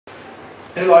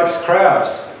Who likes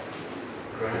crowds?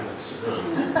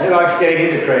 Who likes getting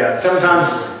into crowds?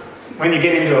 Sometimes when you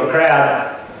get into a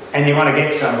crowd and you want to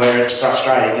get somewhere, it's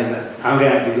frustrating, isn't it? I'm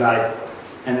going to be late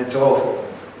and it's awful.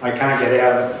 I can't get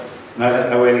out of it and I don't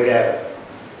know where to go,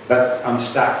 but I'm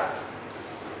stuck.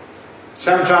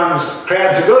 Sometimes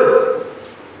crowds are good.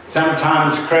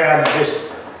 Sometimes crowds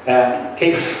just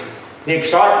keeps the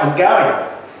excitement going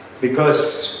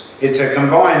because it's a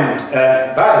combined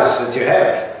buzz that you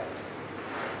have.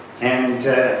 And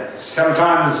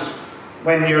sometimes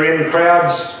when you're in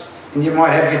crowds, and you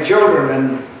might have your children,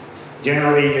 and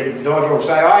generally your daughter will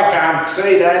say, I can't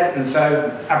see that, and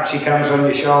so up she comes on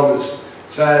your shoulders.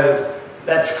 So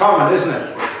that's common, isn't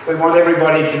it? We want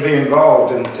everybody to be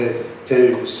involved and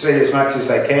to see as much as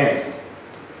they can.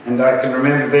 And I can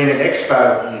remember being at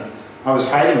Expo, and I was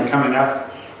hating coming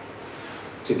up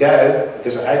to go,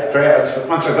 because I hate crowds, but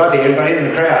once I got here and got in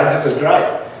the crowds, it was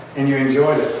great, and you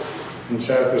enjoyed it. And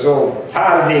so it was all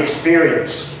part of the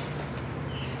experience.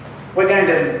 We're going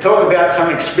to talk about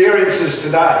some experiences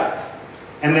today,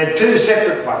 and they're two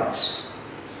separate ones.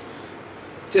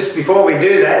 Just before we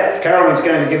do that, Carolyn's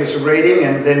going to give us a reading,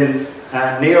 and then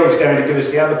Neil's going to give us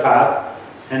the other part.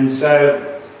 And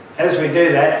so as we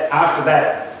do that, after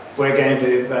that, we're going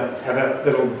to have a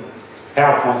little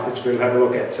PowerPoint which we'll have a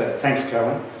look at. So thanks,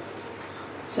 Carolyn.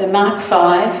 So Mark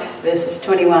 5, verses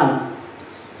 21.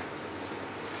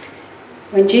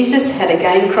 When Jesus had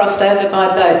again crossed over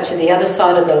by boat to the other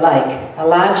side of the lake, a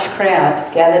large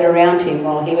crowd gathered around him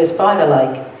while he was by the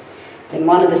lake. Then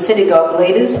one of the synagogue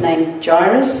leaders, named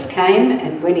Jairus, came,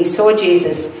 and when he saw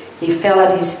Jesus, he fell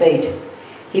at his feet.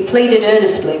 He pleaded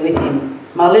earnestly with him,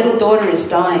 "My little daughter is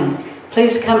dying.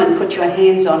 Please come and put your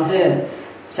hands on her,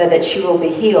 so that she will be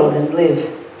healed and live."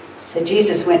 So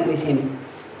Jesus went with him.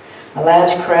 A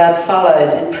large crowd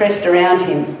followed and pressed around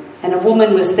him, and a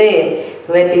woman was there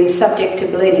who had been subject to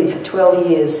bleeding for 12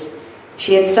 years.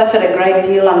 She had suffered a great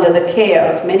deal under the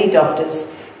care of many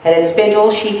doctors and had spent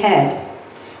all she had.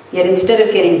 Yet instead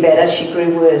of getting better, she grew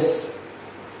worse.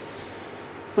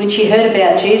 When she heard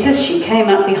about Jesus, she came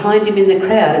up behind him in the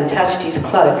crowd and touched his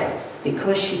cloak,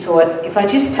 because she thought, if I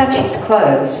just touch his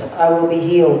clothes, I will be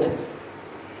healed.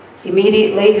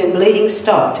 Immediately her bleeding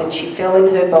stopped, and she felt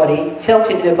in her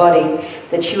body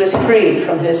that she was freed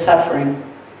from her suffering.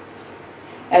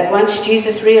 At once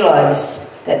Jesus realised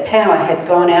that power had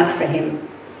gone out for him.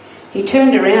 He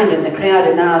turned around in the crowd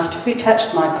and asked, "Who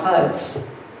touched my clothes?"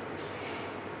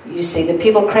 "You see the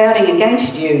people crowding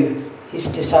against you," his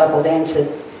disciple answered,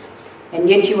 "and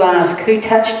yet you ask, 'Who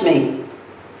touched me?'"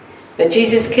 But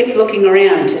Jesus kept looking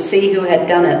around to see who had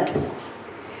done it.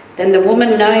 Then the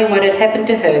woman, knowing what had happened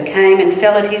to her, came and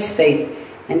fell at his feet,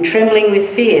 and trembling with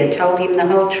fear told him the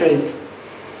whole truth.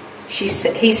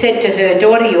 He said to her,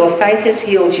 "Daughter, your faith has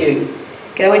healed you.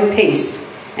 Go in peace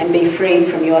and be freed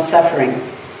from your suffering."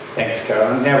 Thanks,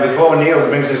 Carolyn. Now, before Neil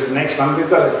brings us the next one, we've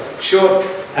got a short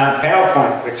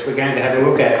PowerPoint which we're going to have a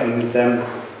look at, and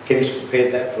Kim's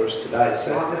prepared that for us today.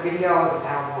 So. You want the video or the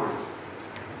PowerPoint?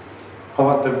 I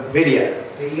want the video.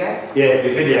 Video? Yeah,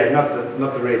 the video,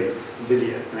 not the reading. The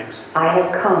video, thanks. I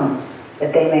have come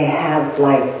that they may have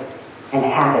life and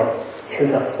have it to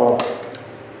the full.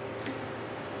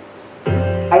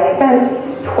 I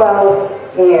spent 12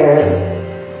 years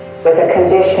with a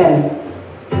condition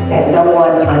that no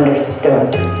one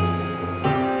understood.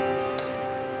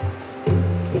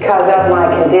 Because of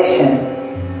my condition,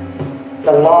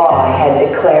 the law had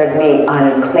declared me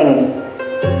unclean.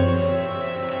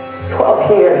 12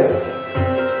 years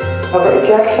of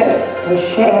rejection and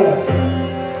shame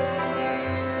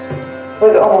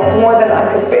was almost more than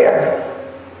I could bear.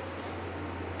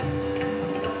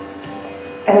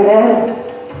 And then,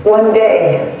 one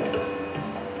day,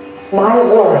 my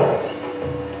world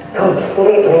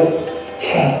completely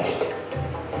changed.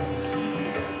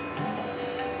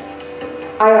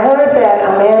 I heard that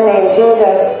a man named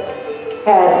Jesus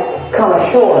had come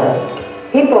ashore.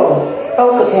 People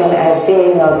spoke of him as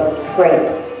being a great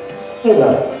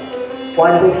healer,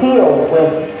 one who healed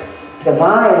with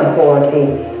divine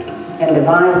authority and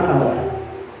divine power.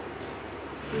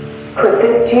 Could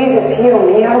this Jesus heal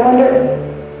me, I wondered?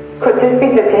 Could this be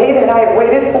the day that I have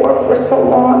waited for so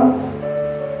long?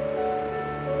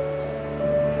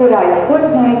 Could I put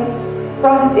my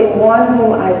trust in one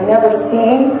whom I've never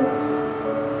seen?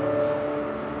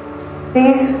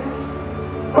 These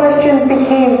questions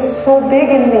became so big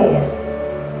in me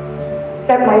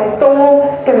that my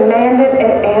soul demanded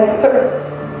an answer.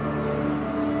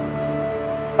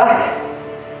 But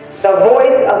the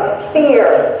voice of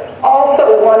fear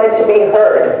also wanted to be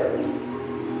heard.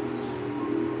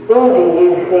 Who do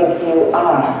you think you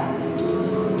are?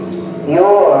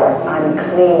 you're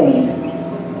unclean,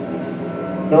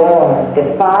 you're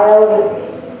defiled,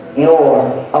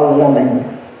 you're a woman.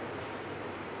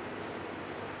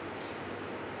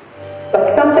 But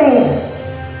something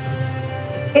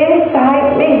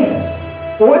inside me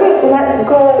wouldn't let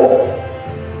go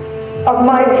of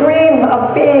my dream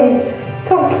of being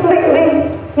completely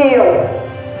healed.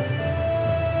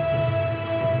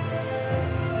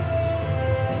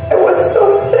 I was so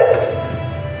sick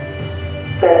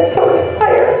and so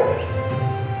tired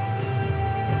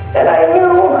that I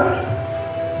knew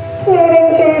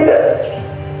needing Jesus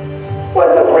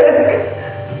was a risk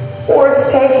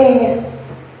worth taking.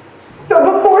 So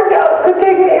before doubt could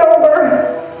take me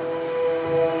over,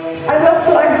 I left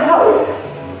my house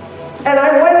and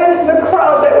I went into the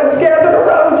crowd that was gathered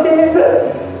around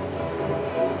Jesus.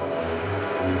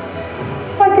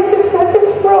 If I could just touch his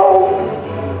robe,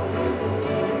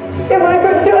 if I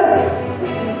could just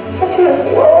touch his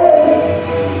robe,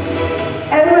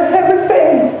 and with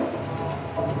everything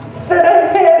that I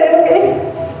had in me,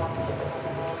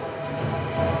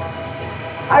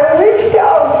 I reached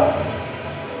out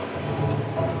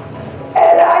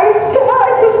and I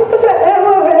touched the hem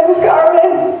of his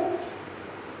garment.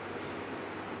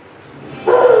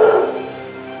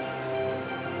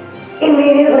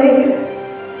 Immediately,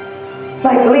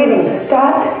 my bleeding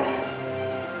stopped.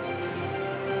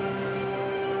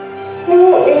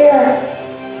 New air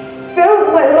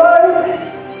filled my lungs.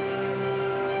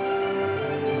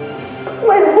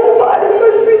 My whole body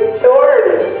was restored.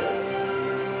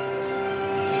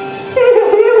 Jesus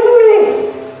healed me.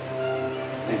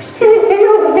 Thanks, He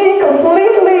healed me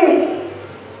completely.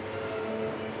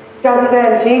 Just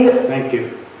then, Jesus... Thank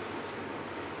you.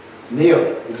 Neil,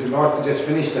 would you like to just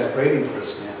finish that reading for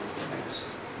us now? Thanks.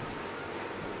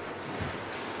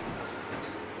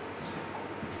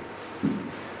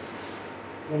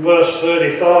 In verse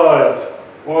 35,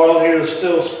 while he was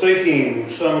still speaking,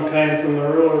 some came from the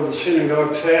ruler of the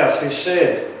synagogue's house. He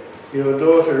said, "Your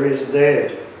daughter is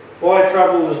dead. Why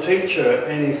trouble the teacher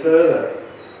any further?"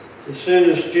 As soon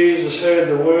as Jesus heard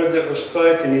the word that was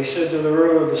spoken, he said to the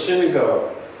ruler of the synagogue,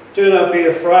 "Do not be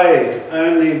afraid,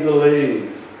 only believe."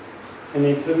 And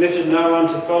he permitted no one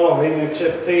to follow him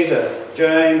except Peter,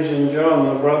 James and John,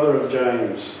 the brother of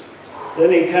James.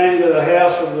 Then he came to the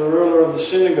house of the ruler of the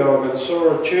synagogue and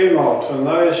saw a tumult and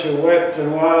those who wept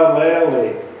and wailed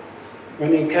loudly.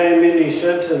 When he came in, he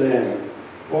said to them,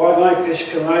 "Why make this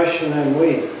commotion and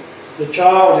weep? The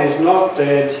child is not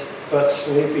dead, but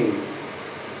sleeping."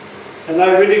 And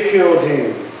they ridiculed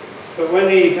him. But when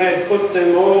he had put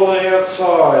them all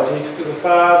outside, he took the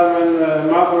father and the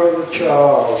mother of the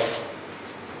child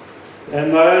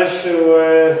and those who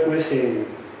were with him,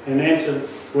 and entered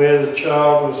where the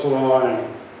child was lying.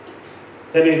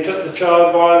 Then he took the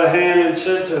child by the hand and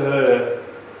said to her,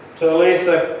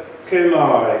 "Talitha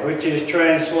cumi," which is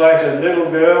translated,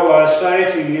 "Little girl, I say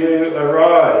to you,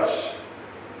 arise."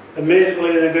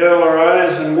 Immediately the girl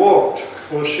arose and walked,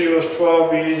 for she was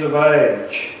 12 years of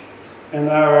age, and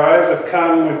they were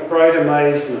overcome with great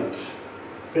amazement.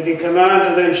 But he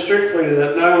commanded them strictly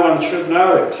that no one should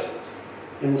know it,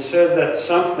 and said that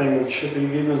something should be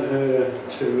given her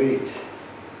to eat.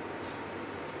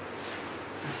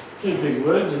 Two big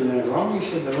words in there, Ron. You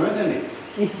said there weren't any.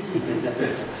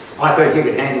 I thought you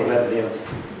could handle that, Neil.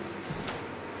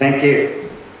 Thank you.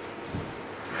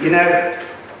 You know,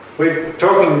 we were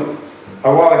talking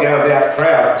a while ago about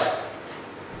crowds.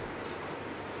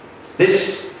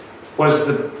 This was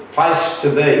the place to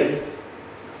be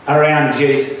around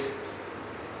Jesus.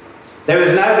 There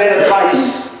was no better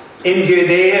place in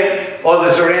Judea or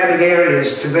the surrounding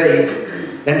areas to be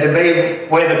than to be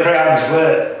where the crowds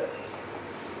were.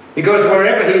 Because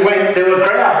wherever he went, there were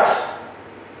crowds.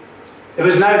 It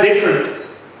was no different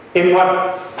in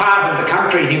what part of the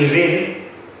country he was in.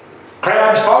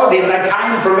 Crowds followed him. They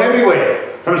came from everywhere,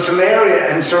 from Samaria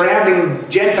and surrounding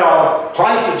Gentile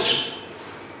places.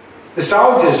 The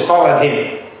soldiers followed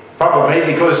him, probably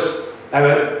because they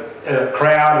were a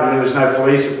crowd and there was no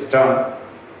police at the time.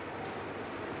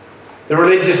 The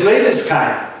religious leaders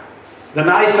came, the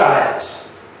naysayers,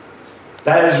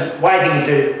 those waiting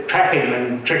to trap him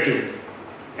and trick him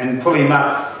and pull him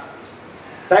up.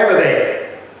 They were there.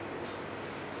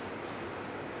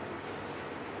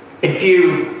 If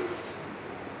you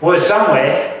were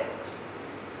somewhere,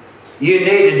 you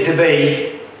needed to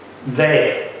be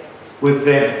there with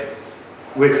them,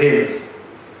 with him.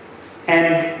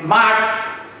 And Mark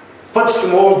puts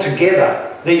them all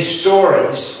together, these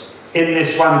stories, in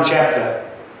this one chapter.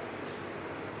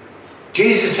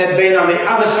 Jesus had been on the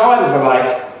other side of the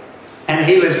lake and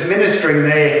he was ministering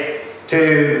there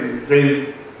to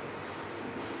the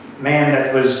man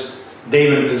that was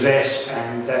demon-possessed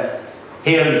and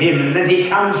healing him. And then he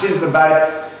comes into the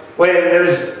boat where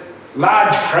there's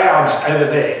large crowds over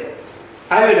there.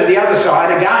 Over to the other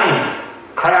side again,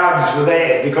 crowds were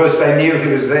there because they knew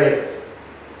he was there.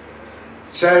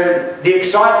 So the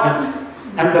excitement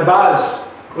and the buzz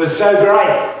was so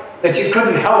great that you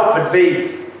couldn't help but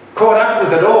be caught up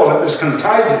with it all. It was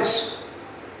contagious.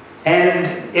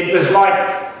 And it was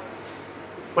like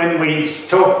when we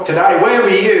talk today, where were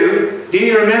you? Do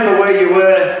you remember where you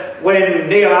were when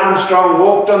Neil Armstrong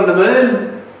walked on the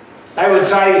moon? They would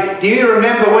say, do you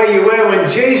remember where you were when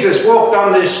Jesus walked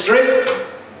on this street?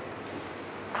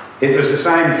 It was the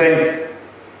same thing.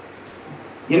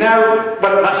 You know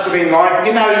what it must have been like?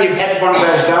 You know, you've had one of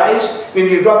those days when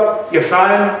you've got your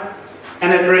phone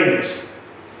and it rings.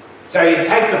 So you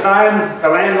take the phone, the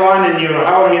landline, and you're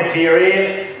holding it to your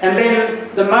ear, and then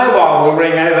the mobile will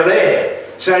ring over there.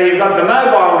 So you've got the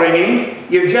mobile ringing,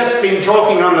 you've just been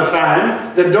talking on the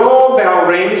phone, the doorbell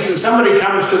rings and somebody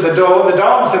comes to the door, the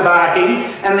dogs are barking,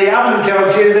 and the oven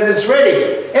tells you that it's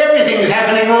ready. Everything's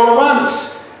happening all at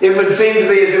once. It would seem to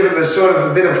be as if it was sort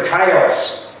of a bit of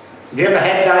chaos. Have you ever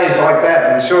had days like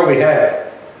that? I'm sure we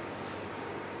have.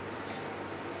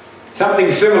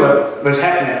 Something similar was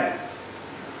happening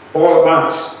all at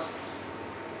once.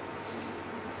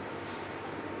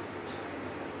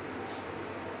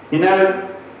 You know,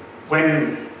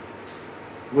 when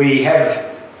we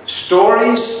have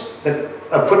stories that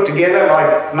are put together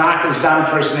like Mark has done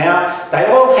for us now, they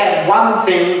all had one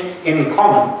thing in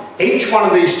common. Each one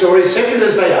of these stories, separate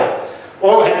as they are,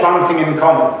 all had one thing in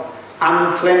common: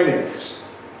 uncleanliness.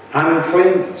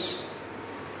 Uncleanness.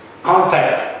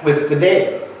 Contact with the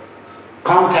dead.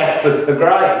 Contact with the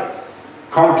grave.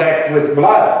 Contact with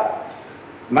blood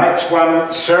makes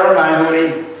one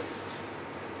ceremonially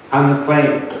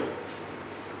unclean.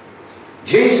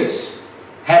 Jesus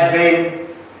had been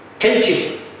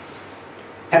teaching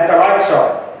at the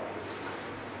lakeside.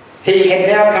 He had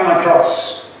now come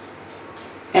across,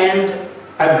 and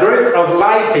a group of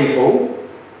lay people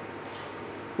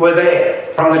were there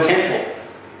from the temple.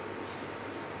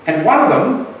 And one of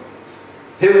them,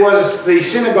 who was the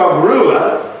synagogue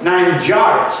ruler named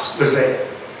Jairus, was there.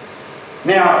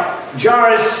 Now,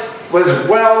 Jairus was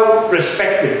well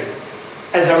respected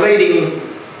as a leading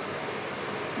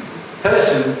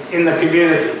person in the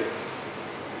community.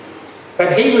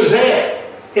 But he was there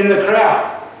in the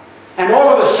crowd. And all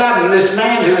of a sudden, this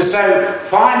man who was so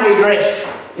finely dressed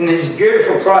in his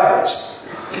beautiful clothes,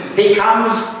 he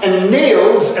comes and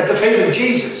kneels at the feet of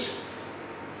Jesus,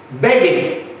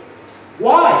 begging.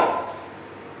 Why?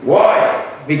 Why?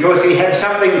 Because he had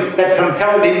something that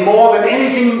compelled him more than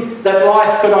anything that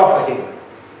life could offer him.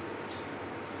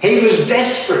 He was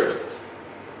desperate.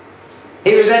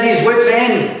 He was at his wit's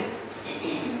end.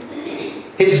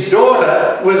 His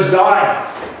daughter was dying.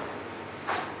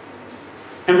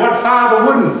 And what father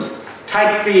wouldn't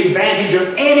take the advantage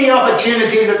of any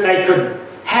opportunity that they could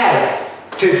have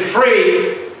to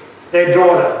free their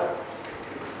daughter,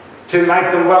 to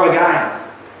make them well again?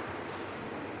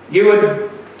 You would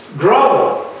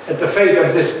grovel at the feet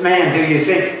of this man who you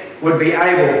think would be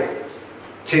able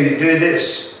to do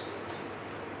this.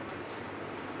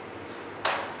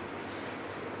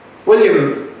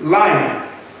 William Lane,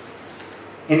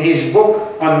 in his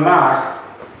book on Mark,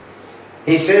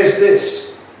 he says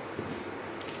this: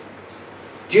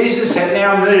 Jesus had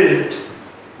now moved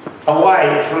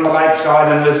away from the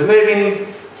lakeside and was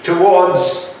moving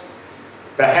towards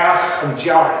the house of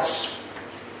Jairus.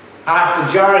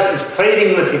 After Jairus was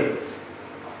pleading with him,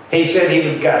 he said he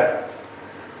would go.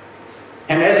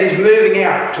 And as he's moving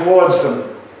out towards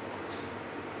them,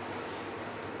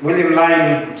 William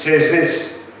Lane says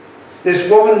this: this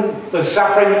woman was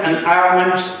suffering an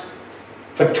ailment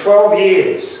for 12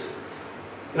 years.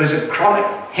 It was a chronic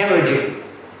hemorrhaging,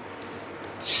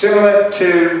 similar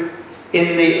to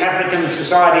in the African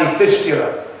society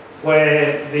fistula,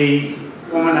 where the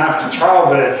woman after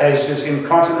childbirth has this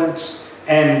incontinence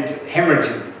and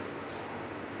hemorrhaging,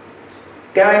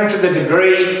 going to the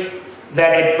degree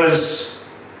that it was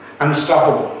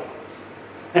unstoppable.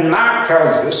 And Mark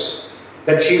tells us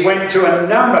that she went to a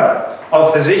number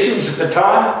of physicians at the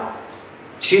time.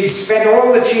 She'd spent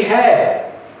all that she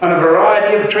had on a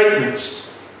variety of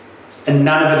treatments, and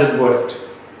none of it had worked.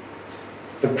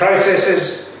 The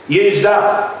processes used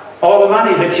up all the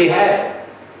money that she had.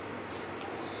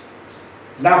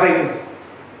 Nothing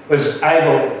was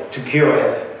able to cure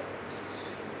her.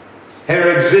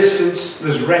 Her existence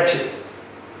was wretched.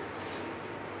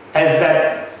 As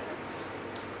that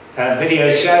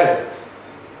video showed,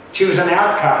 she was an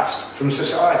outcast from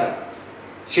society.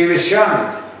 She was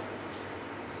shunned.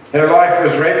 Her life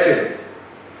was wretched.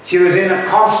 She was in a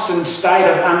constant state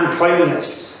of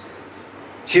uncleanness.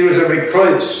 She was a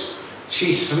recluse.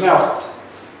 She smelt,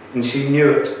 and she knew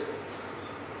it.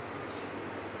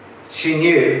 She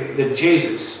knew that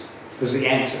Jesus was the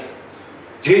answer.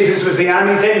 Jesus was the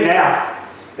only thing now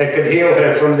that could heal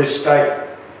her from this state.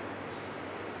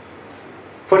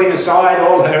 Putting aside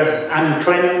all her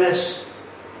uncleanliness,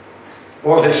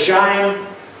 all her shame,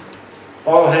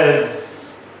 all her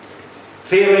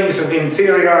feelings of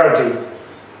inferiority,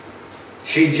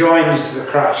 she joins the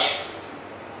crush.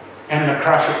 And the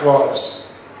crush it was.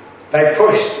 They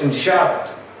pushed and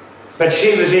shoved, but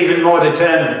she was even more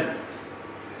determined.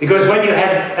 Because when you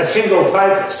have a single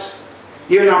focus,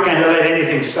 you're not going to let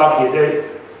anything stop you, do you?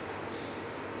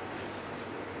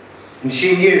 And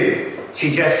she knew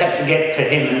she just had to get to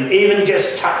him, and even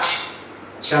just touch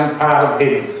some part of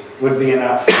him would be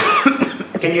enough.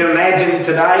 Can you imagine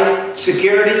today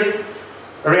security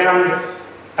around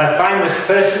a famous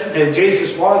person who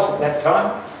Jesus was at that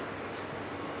time?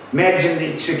 Imagine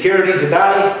the security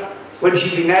today. Would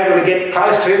she be able to get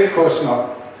close to him? Of course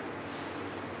not.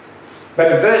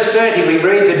 But in verse 30 we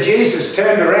read that Jesus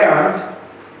turned around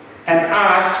and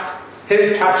asked,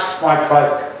 "Who touched my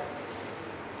cloak?"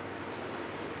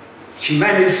 She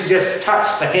managed to just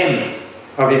touch the hem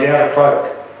of his outer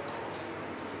cloak.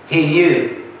 He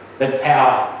knew that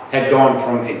power had gone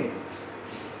from him.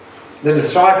 The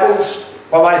disciples,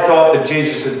 well, they thought that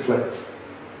Jesus had flipped.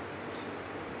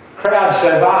 Crowd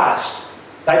so vast,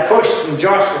 they pushed and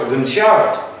jostled and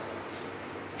shoved.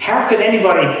 How could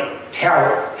anybody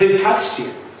tell who touched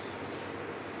you?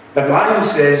 But Lane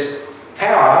says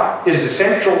power is the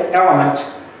central element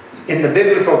in the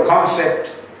biblical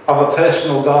concept of a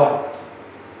personal God.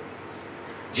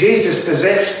 Jesus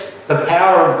possessed the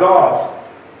power of God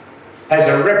as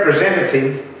a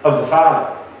representative of the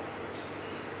Father.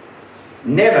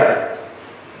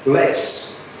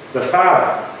 Nevertheless, the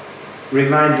Father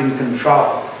remained in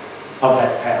control of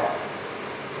that power.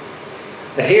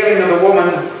 The healing of the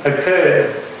woman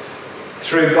occurred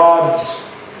through God's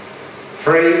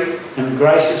free and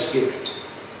gracious gift.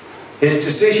 His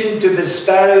decision to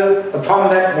bestow upon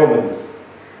that woman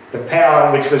the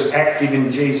power which was active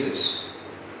in Jesus.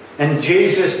 And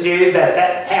Jesus knew that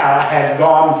that power had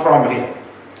gone from him.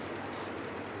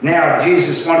 Now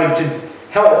Jesus wanted to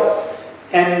help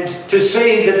and to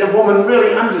see that the woman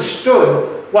really understood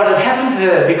what had happened to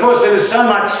her, because there was so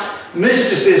much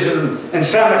mysticism and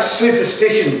so much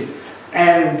superstition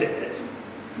and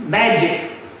magic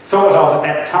thought of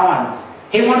at that time.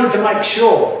 He wanted to make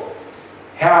sure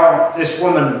how this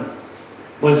woman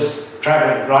was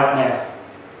travelling right now.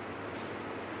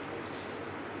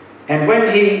 And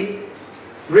when he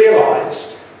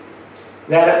realised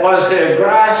that it was her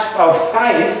grasp of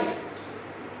faith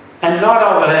and not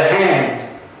of her hand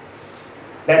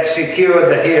that secured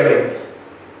the healing,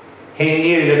 he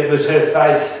knew that it was her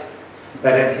faith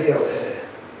that had healed her.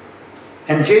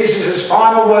 And Jesus'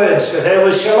 final words to her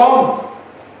was, "Shalom,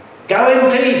 go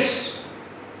in peace,"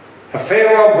 a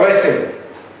farewell blessing.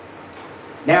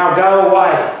 Now go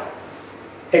away,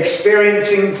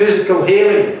 experiencing physical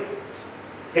healing,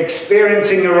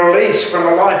 experiencing a release from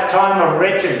a lifetime of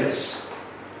wretchedness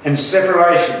and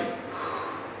separation,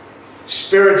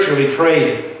 spiritually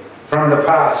free from the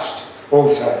past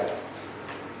also.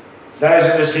 Those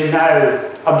of us who know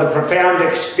of the profound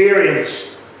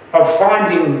experience of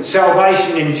finding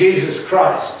salvation in Jesus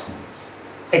Christ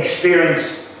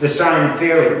experience the same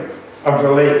feeling of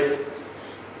relief.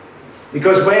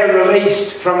 Because we're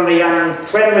released from the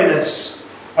uncleanliness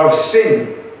of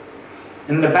sin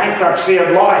and the bankruptcy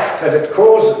of life that it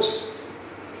causes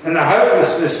and the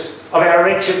hopelessness of our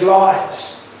wretched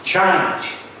lives.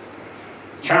 Change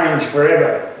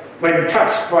forever. When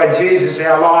touched by Jesus,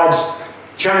 our lives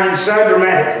change so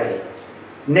dramatically,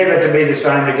 never to be the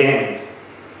same again.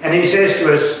 And he says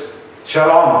to us,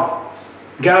 "Shalom,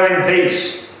 go in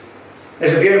peace."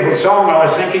 There's a beautiful song I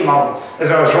was thinking of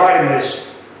as I was writing this.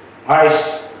 I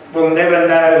will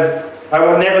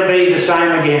never be the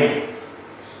same again.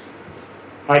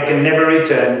 I can never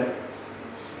return.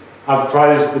 I've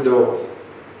closed the door.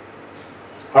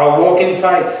 I'll walk in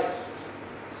faith.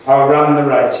 I'll run the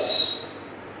race.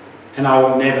 And I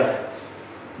will never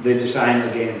be the same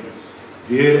again.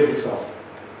 Beautiful song.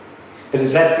 But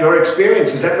is that your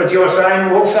experience? Is that what you're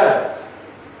saying also?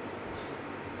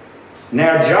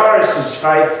 Now Jairus'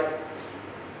 faith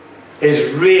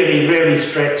is really, really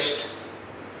stretched,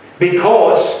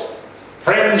 because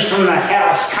friends from the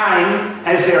house came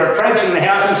as they're approaching the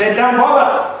house and said, "Don't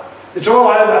bother, it's all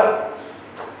over.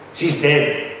 She's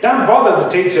dead. Don't bother the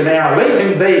teacher now, leave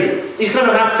him be. He's got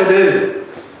enough to do.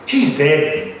 She's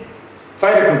dead."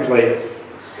 Fait accompli.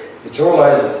 It's all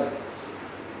over.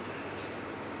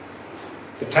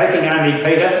 But taking only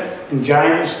Peter and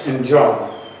James and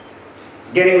John,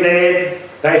 getting there,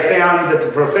 they found that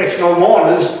the professional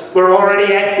mourners were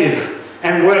already active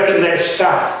and working their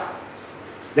stuff.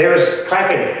 There was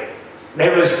clapping,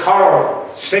 there was choral,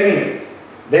 singing,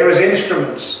 there was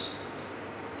instruments.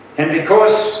 And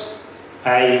because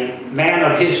a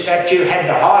man of his stature had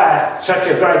to hire such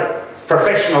a great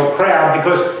professional crowd,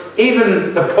 because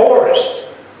even the poorest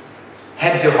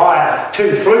had to hire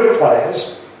 2 flute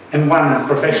players and 1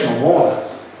 professional mourner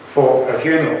for a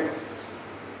funeral.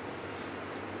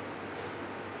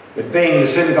 But being the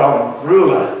synagogue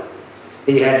ruler,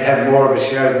 he had to have more of a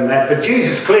show than that. But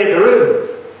Jesus cleared the room.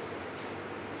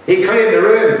 He cleared the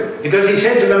room because he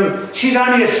said to them, "She's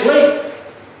only asleep."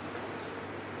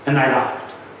 And they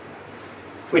laughed,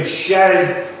 which shows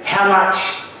how much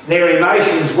their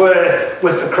emotions were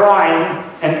with the crying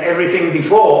and everything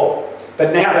before,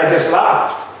 but now they just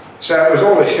laughed. So it was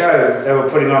all a show they were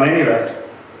putting on anyway.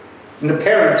 And the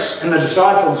parents and the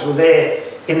disciples were there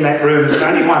in that room, the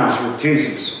only ones with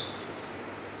Jesus.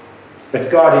 But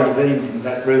God intervened in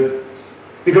that room,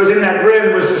 because in that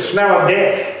room was the smell of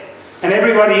death, and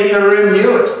everybody in the room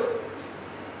knew it.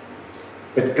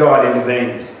 But God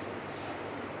intervened.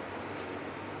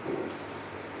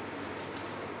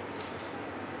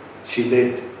 She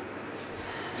lived.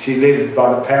 She lived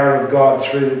by the power of God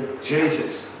through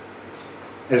Jesus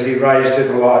as he raised her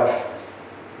to life.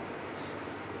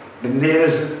 And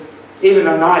there's even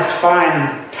a nice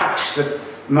fine touch that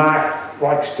Mark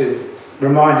likes to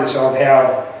remind us of,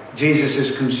 how Jesus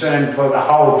is concerned for the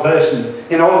whole person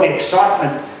in all the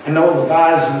excitement and all the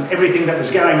buzz and everything that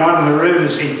was going on in the room,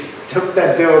 as he took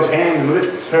that girl's hand and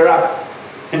lifted her up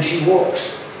and she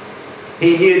walks.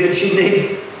 He knew that she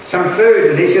needed some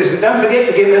food, and he says, "And don't forget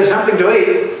to give her something to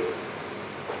eat."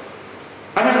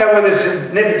 I don't know whether it's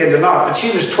significant or not, but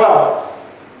she was 12.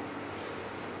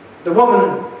 The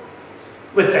woman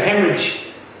with the hemorrhage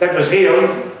that was healed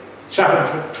suffered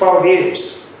for 12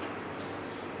 years.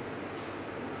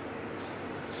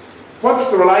 What's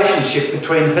the relationship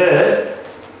between her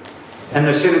and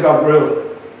the synagogue ruler?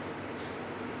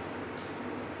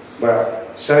 Well,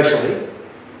 socially,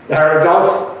 they are a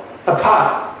gulf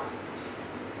apart.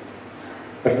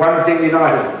 But one thing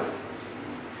united them: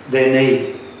 their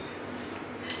need.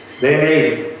 Their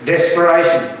need,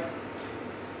 desperation.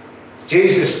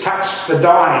 Jesus touched the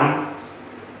dying,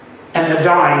 and the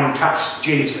dying touched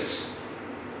Jesus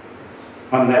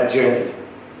on that journey.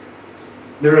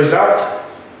 The result: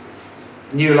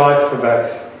 new life for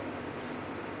both.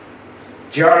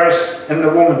 Jairus and the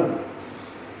woman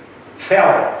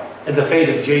fell at the feet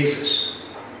of Jesus.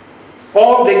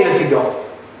 All dignity gone.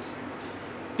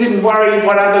 Didn't worry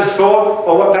what others thought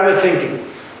or what they were thinking.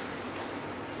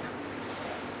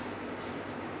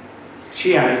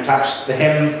 She only touched the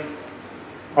hem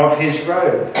of his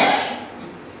robe.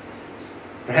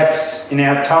 Perhaps in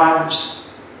our times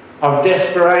of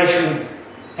desperation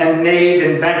and need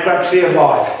and bankruptcy of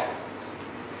life,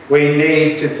 we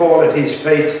need to fall at his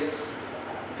feet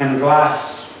and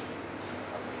clasp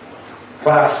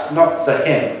not the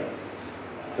hem,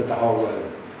 but the whole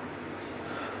robe.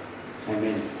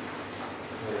 Amen.